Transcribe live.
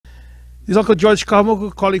This is Uncle George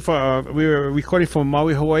Kahumoku calling for. We're recording from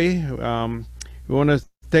Maui, Hawaii. We want to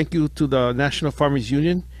thank you to the National Farmers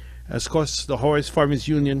Union, of course, the Hawaii Farmers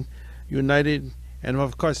Union United, and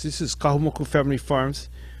of course, this is Kahumoku Family Farms.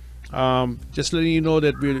 Just letting you know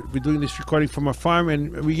that we're doing this recording from our farm,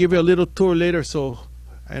 and we give you a little tour later. So,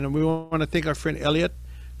 and we want to thank our friend Elliot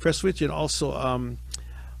Presswich and also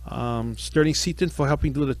Sterling Seaton for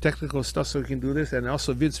helping do the technical stuff so we can do this, and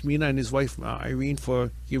also Vince Mina and his wife Irene for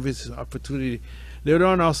giving us this opportunity. Later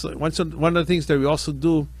on, also one of the things that we also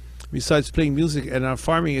do besides playing music and our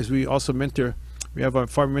farming is we also mentor. We have a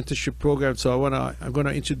farm mentorship program. So I'm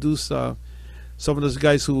gonna introduce some of those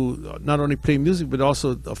guys who not only play music but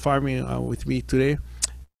also farming with me today.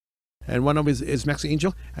 And one of them is Max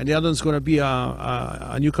Angel, and the other is going to be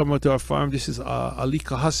a newcomer to our farm. This is Ali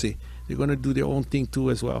Kahase. They're going to do their own thing too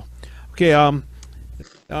as well. Okay, I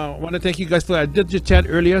want to thank you guys for that. I did your chat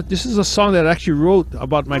earlier. This is a song that I actually wrote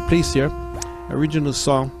about my place here, original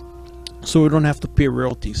song, so we don't have to pay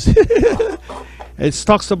royalties. It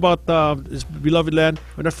talks about this beloved land.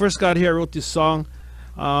 When I first got here, I wrote this song.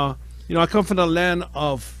 You know, I come from the land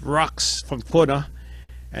of rocks from Kona,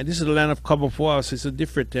 and this is the land of Kamopoa, so it's a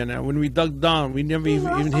different. And when we dug down, we never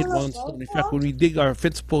even hit one stone. In fact, when we dig our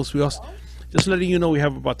fence posts, we also, just letting you know, we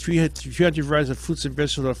have about 300 varieties of fruits and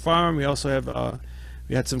vegetables on the farm. We also have,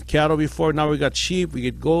 we had some cattle before. Now we got sheep, we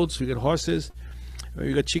get goats, we get horses,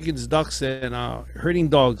 we got chickens, ducks, and herding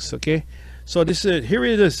dogs, okay? So this is, here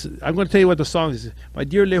it is. I'm going to tell you what the song is. My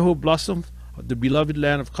dear Leho Blossom, the beloved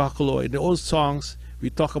land of Kakaloi. In the old songs, we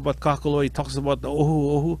talk about Kakaloi. He talks about the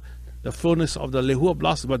Ohu Ohu, the fullness of the Lehua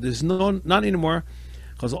blossom, but there's none anymore,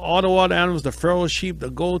 because all the wild animals, the feral sheep, the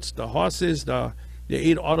goats, the horses, they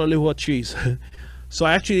ate all the Lehua trees. So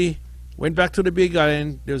I actually went back to the Big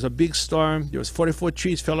Island. There was a big storm. There was 44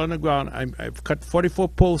 trees fell on the ground. I've cut 44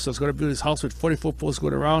 posts. I was going to build this house with 44 posts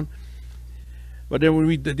going around. But then when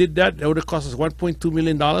we did that, it would have cost us $1.2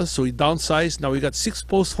 million. So we downsized. Now we got 6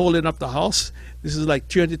 posts holding up the house. This is like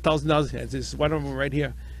 $300,000. This is one of them right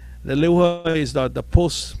here. The Lehua is the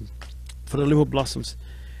post for the Lehua blossoms.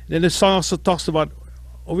 And then the song also talks about,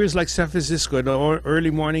 over here like San Francisco, in the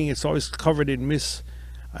early morning, it's always covered in mist.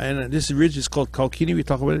 And this ridge is called Kaukini. We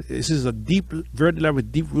talk about it. This is a deep, verdant land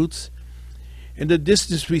with deep roots. In the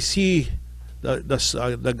distance, we see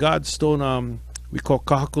the god stone we call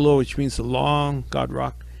Kahakulo, which means the long god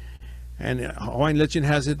rock. And Hawaiian legend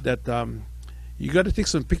has it that you got to take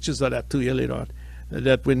some pictures of that too later on.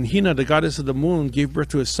 That when Hina, the goddess of the moon, gave birth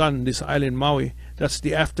to his son, this island Maui, that's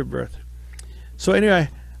the afterbirth. So anyway,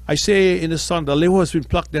 I say in the song, the Lehua has been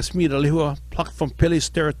plucked. That's me, the Lehua, plucked from Pele's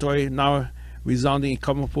territory, now resounding in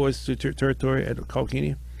Kamapua's territory at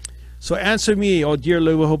Kaukini. So answer me, oh dear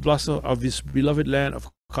Lehua blossom of this beloved land of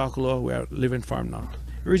Kakuloa, where I live and farm now.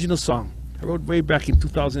 Original song. I wrote way back in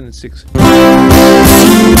 2006.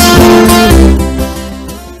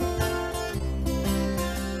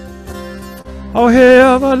 Oh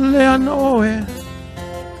hea valea noe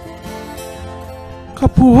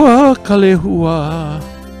Kapua kalehua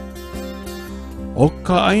O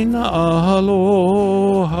ka aina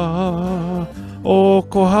aloha O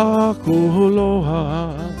kohaku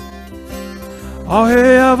loha Oh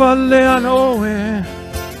hea valea noe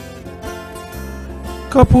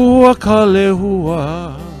Kapua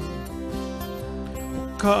kalehua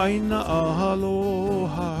Ka aina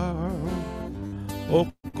aloha O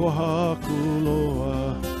kohaku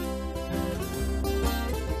loa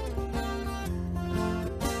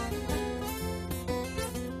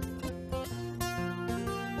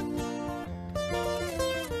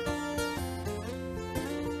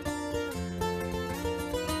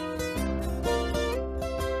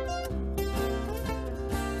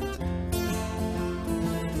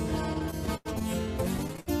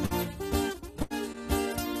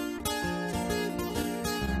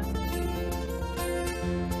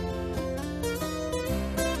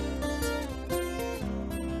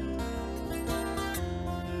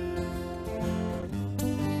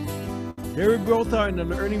Here we both are in the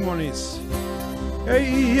early mornings.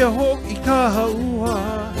 Hey, ho ika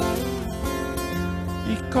haua,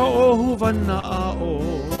 ika ohu vana'o,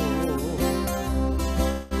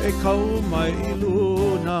 e kau mai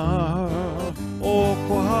luna, o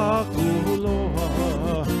kohaku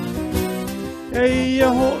loa. Hey,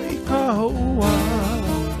 ho ika haua,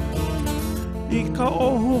 ika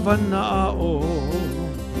ohu vana'o,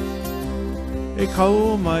 e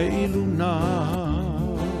kau mai luna.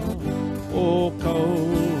 O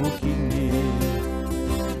Kaukini.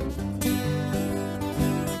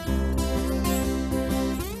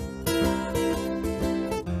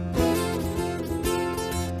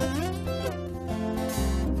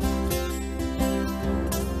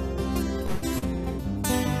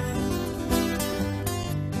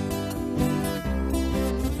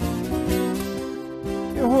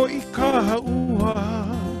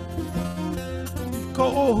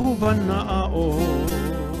 huvana o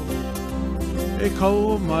e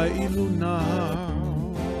kau mai I luna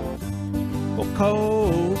o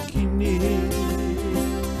kau kini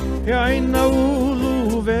he aina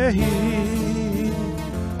ulu vehi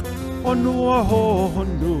honua ho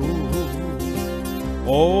honu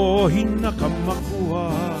o hina kamakua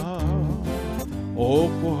o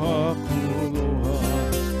koha kuloha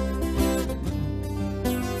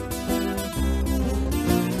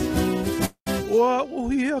Ua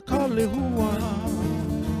uhia ka lehua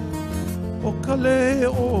o ka le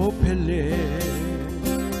o pele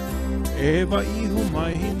e wa ihu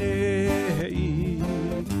mai nei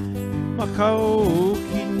makau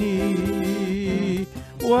kini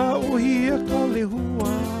Ua uhia ka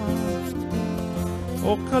lehua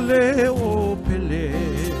o ka le o pele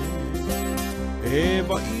e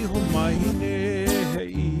wa ihu mai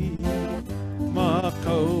nei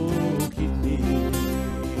makau kini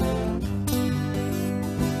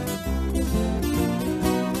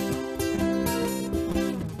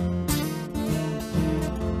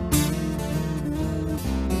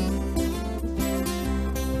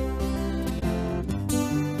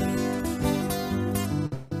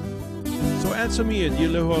Answer me, dear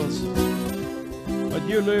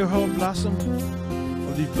Lehoa blossom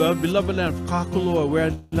of the beloved land of Kakuloa,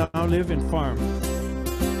 where I now live and farm.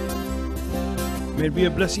 May it be a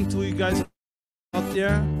blessing to you guys out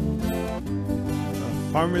there.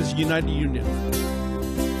 Farmers United Union.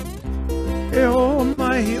 E o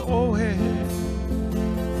mai o he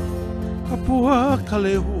kapua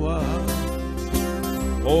kalehua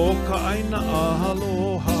o ka aina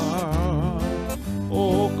aloha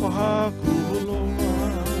o ka haku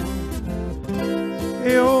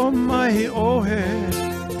E o mai o he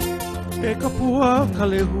e kapua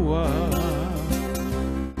kalehua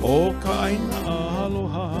o ka aina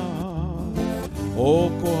aloha o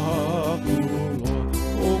ko hakulo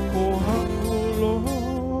o ko hakulo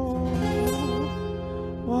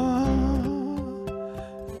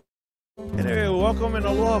Anyway, welcome and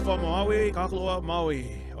aloha from Maui, Kakuloa, Maui.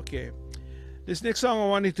 Okay, this next song I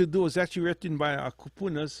wanted to do is actually written by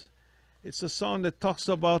Kupunas. It's a song that talks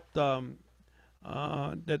about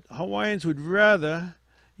that Hawaiians would rather,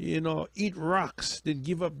 eat rocks than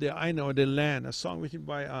give up their aina or their land. A song written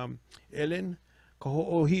by Ellen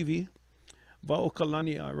Kaho'ohivi,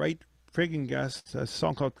 Va'okalani, Right Prendergast, a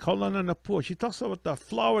song called Kaulana Napua. She talks about the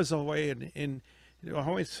flowers of Hawaii, and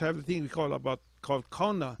Hawaiians have a thing we called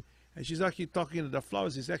kauna, and she's actually talking that the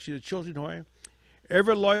flowers is actually the children of Hawaii,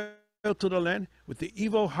 ever loyal to the land, with the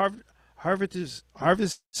evil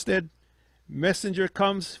harvested messenger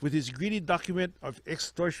comes with his greedy document of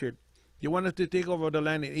extortion. They wanted to take over the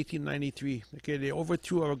land in 1893. Okay, they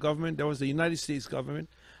overthrew our government. That was the United States government.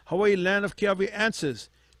 Hawaii, land of Keawe, answers.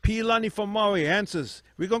 Piilani from Maui answers.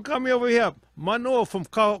 We're going to come over here. Manoa from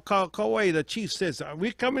Kauai, the chief, says,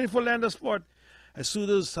 we're coming for land of sport. So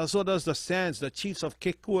does the Sands, the chiefs of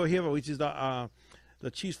Kekuahiva, which is the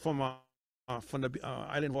chiefs from the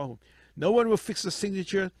island of Oahu. No one will fix the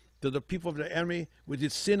signature to the people of the enemy with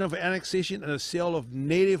its sin of annexation and the sale of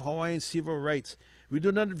native Hawaiian civil rights. We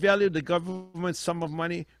do not value the government's sum of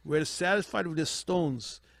money. We are satisfied with the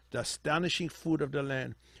stones, the astonishing food of the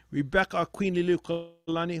land. We back our Queen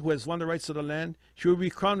Liliuokalani, who has won the rights of the land. She will be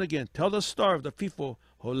crowned again. Tell the star of the people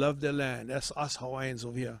who love their land. That's us Hawaiians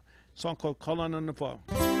over here. A song called Kaulana Napua.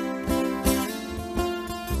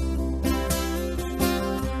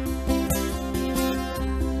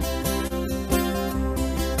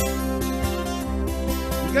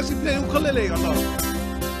 You guys can play ukulele or not?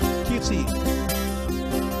 Keep singing.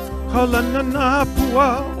 Kaulana Napua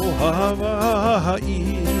o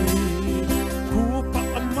Hawaii, kupa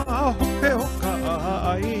ama hope o ka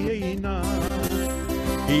aina,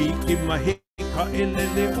 hiki mahi ka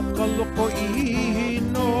elele o ka loko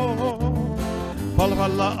ino,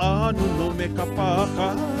 palawala anu no me ka paka.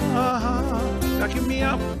 Backing me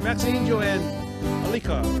up, Maxine, Joanne,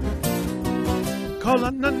 Alika.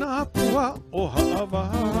 Kaulana Napua o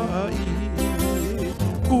Hawaii,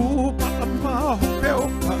 kupa ama hope o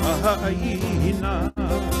ka aina,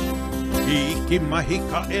 hiki mahi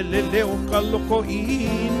ka elele o ka loko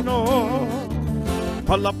ino,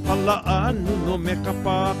 pala anu no me ka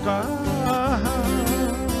paka.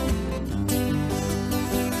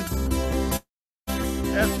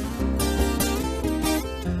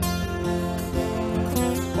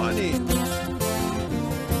 Funny.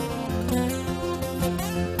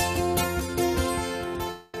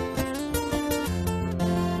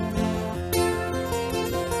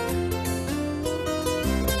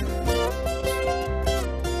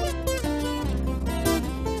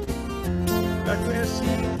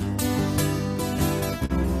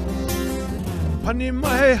 Hani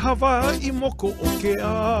mai Hawaii moko o ke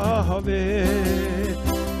ave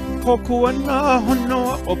Hoku ana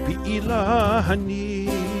honoa o Pi'ilani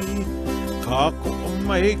Kako o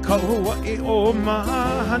mai ka Hawaii o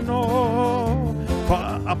mahano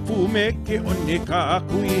Pa'apu me ke one ka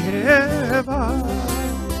kui hewa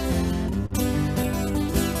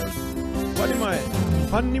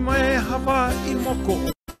Hani mai Hawaii moko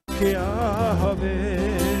o ke ave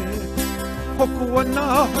Hoku ana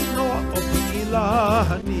honoa o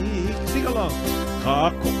Pi'ilani Sing along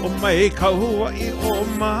Kako o mai ka Hawaii o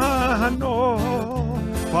mahano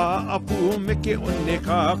Pa'apu me ke one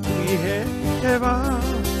ka kui hewa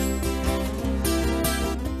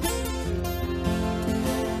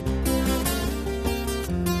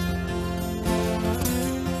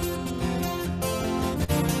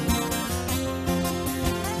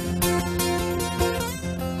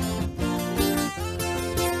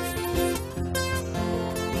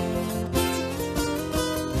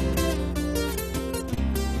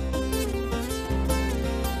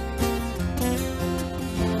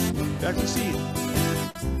Back to see it.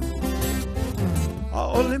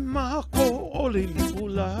 Aole mako ole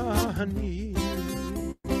liulani.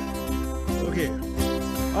 Okay.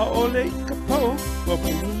 Aole kapo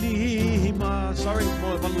papulima. Sorry,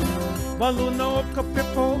 maluna. Maluna o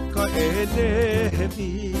kapepo ka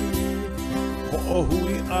elevi.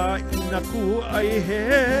 Ho'ohui a inaku ai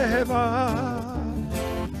hewa.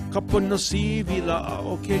 Kapono sivila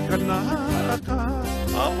o ke kanaka.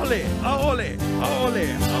 Aole, aole, aole,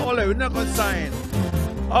 aole, we're not gonna sign.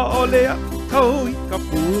 Aole kau I ka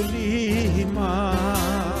pulima.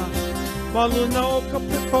 Maluna o ka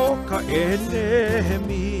pepo ka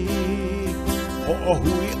enemi.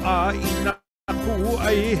 Ho'ohui a ina ku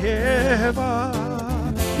ai hewa.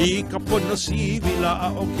 I ka pono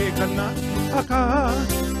sivila o ke kanaka.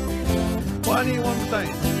 One more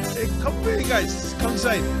time. Hey, come here, guys. Come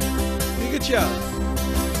inside. Take a chair.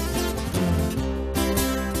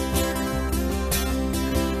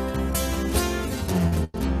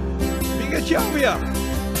 Ethiopia.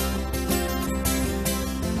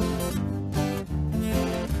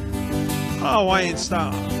 Hawaiian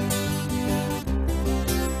style.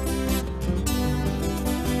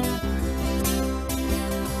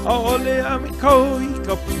 Aole amikau I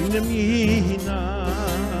ka pinamina.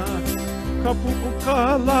 Ka pupu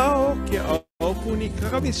ka lao ke au puni ka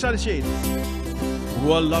kami sarshade.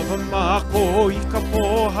 Ua lava mako I ka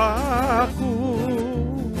pohaku.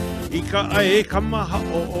 Ika ai ka maha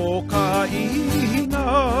o ka ina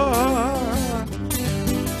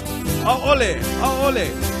Aole, aole,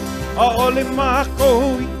 aole mako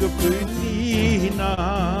I ka punina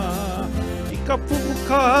Ika pupu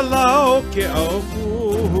ka lao ke au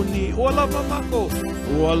puni Ua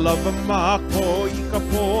lava mako I ka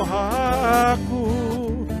pohaku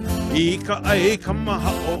Ika ai ka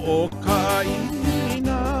maha o ka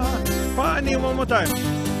ina Pani one more time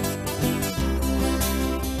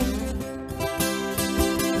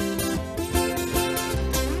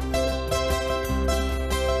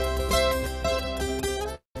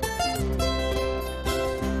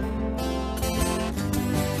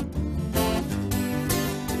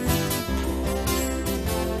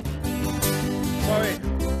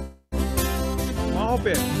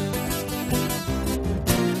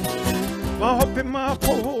Mahope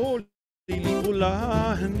mako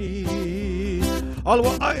liliulani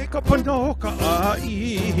Alwa ai ka pano ka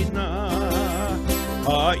aina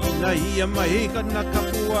Aina ia mai ka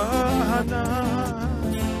nakapuana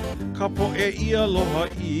Kapo e ia loha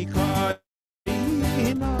I ka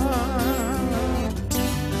aina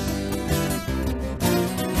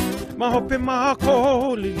Mahope mako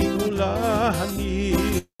liliulani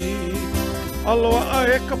Aloha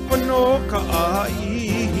ai ka pano ka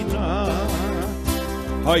aina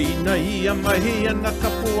Haina ia mahi ana ka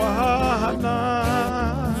puana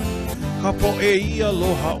Kapo e ia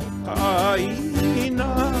aloha o ka aina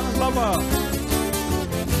Lava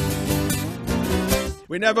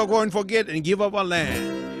We never go and forget and give up our land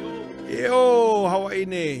Yo, Hawaii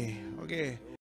ne Okay